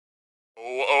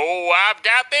oh, I've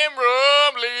got them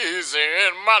rumblies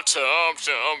in my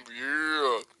tum-tum,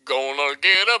 yeah. Gonna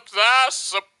get a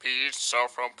slice of pizza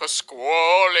from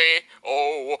Pasquale.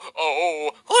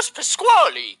 Oh, who's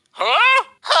Pasquale? Huh?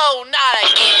 Oh,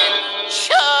 not again.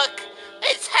 Chuck,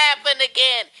 it's happened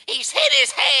again. He's hit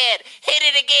his head. Hit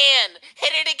it again.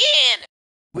 Hit it again.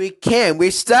 We can't.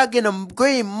 We're stuck in a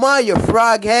green mud, you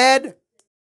froghead.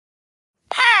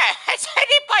 Hi, has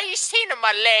anybody seen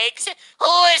my legs?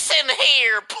 Listen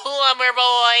here, plumber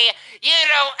boy. You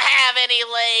don't have any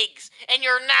legs, and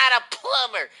you're not a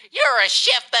plumber. You're a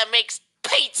chef that makes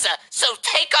pizza, so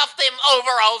take off them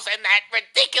overalls and that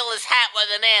ridiculous hat with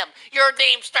an M. Your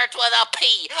name starts with a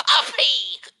P. A P.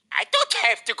 I don't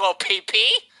have to go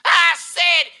pee-pee. I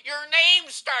said your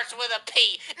name starts with a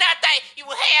P. Not that you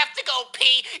have to go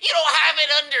pee. You don't have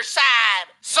it underside.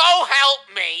 So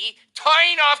help me,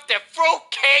 turn off the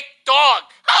fruitcake dog.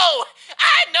 Oh,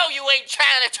 I know you ain't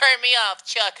trying to turn me off,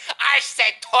 Chuck. I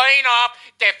said turn off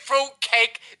the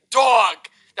fruitcake dog.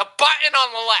 The button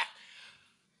on the left.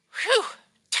 Whew,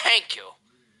 thank you.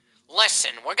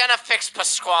 Listen, we're gonna fix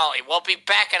Pasquale. We'll be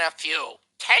back in a few.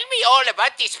 Tell me all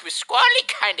about this Pasquale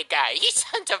kind of guy. He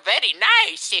sounds very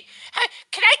nice.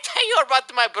 Can I tell you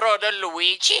about my brother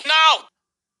Luigi? No!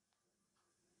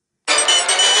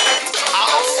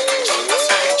 Oh.